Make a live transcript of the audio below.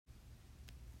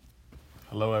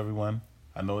Hello, everyone.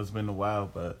 I know it's been a while,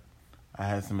 but I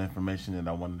had some information that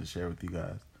I wanted to share with you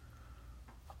guys.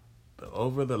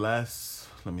 Over the last,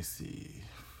 the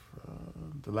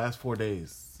last 4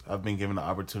 days, I've been given the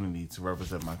opportunity to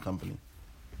represent my company.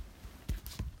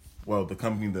 Well, the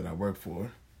company that I work for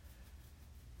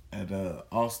at a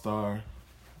all-star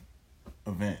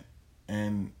event.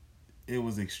 And it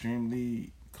was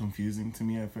extremely confusing to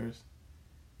me at first.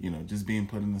 Just being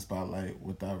put in the spotlight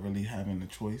without really having a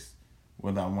choice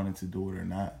whether I wanted to do it or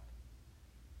not.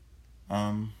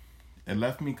 It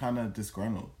left me kind of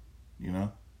disgruntled,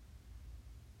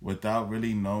 without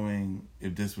really knowing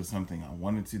if this was something I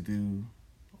wanted to do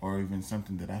or even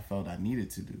something that I felt I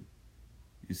needed to do.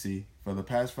 You see, for the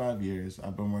past 5 years,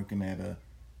 I've been working at a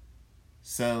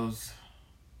sales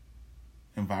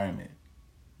environment.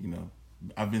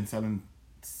 I've been selling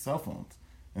cell phones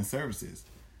and services.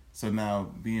 So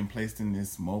now being placed in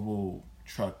this mobile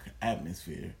truck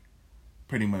atmosphere,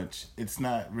 pretty much, it's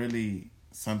not really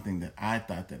something that I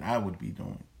thought that I would be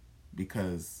doing,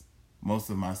 because most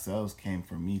of my sales came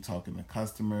from me talking to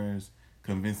customers,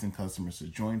 convincing customers to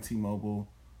join T-Mobile,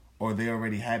 or they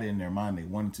already had it in their mind they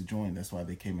wanted to join. That's why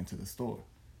they came into the store.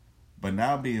 But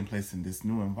now being placed in this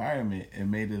new environment, it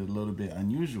made it a little bit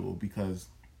unusual because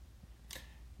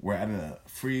we're at a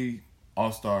free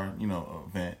all-star,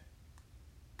 event.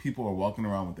 People are walking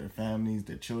around with their families,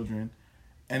 their children,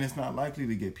 and it's not likely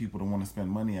to get people to want to spend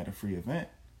money at a free event.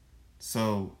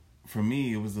 So for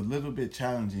me, it was a little bit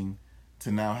challenging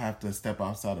to now have to step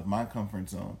outside of my comfort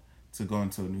zone to go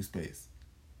into a new space.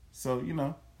 So,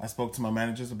 I spoke to my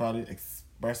managers about it,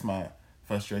 expressed my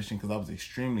frustration because I was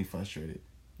extremely frustrated.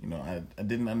 I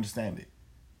didn't understand it.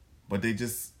 But they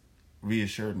just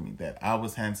reassured me that I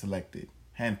was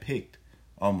hand-picked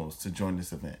almost to join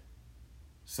this event.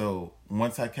 So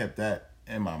once I kept that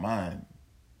in my mind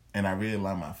and I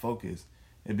realigned my focus,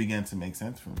 it began to make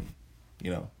sense for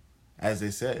me. As they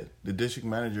said, the district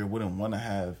manager wouldn't want to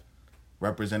have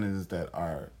representatives that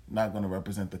are not going to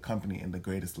represent the company in the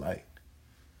greatest light.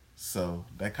 So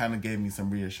that kind of gave me some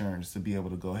reassurance to be able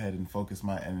to go ahead and focus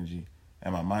my energy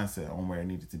and my mindset on where it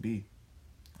needed to be.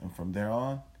 And from there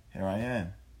on, here I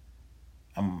am.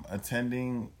 I'm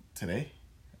attending today.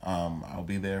 I'll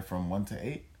be there from 1 to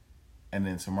 8. And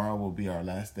then tomorrow will be our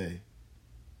last day.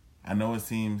 I know it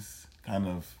seems kind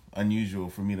of unusual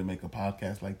for me to make a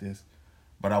podcast like this,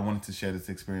 but I wanted to share this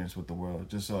experience with the world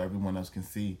just so everyone else can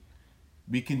see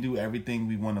we can do everything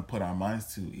we want to put our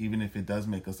minds to, even if it does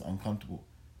make us uncomfortable.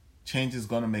 Change is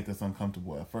going to make us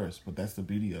uncomfortable at first, but that's the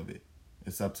beauty of it.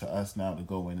 It's up to us now to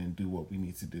go in and do what we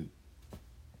need to do.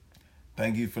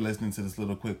 Thank you for listening to this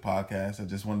little quick podcast. I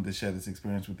just wanted to share this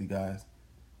experience with you guys.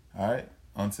 All right,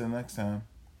 until next time.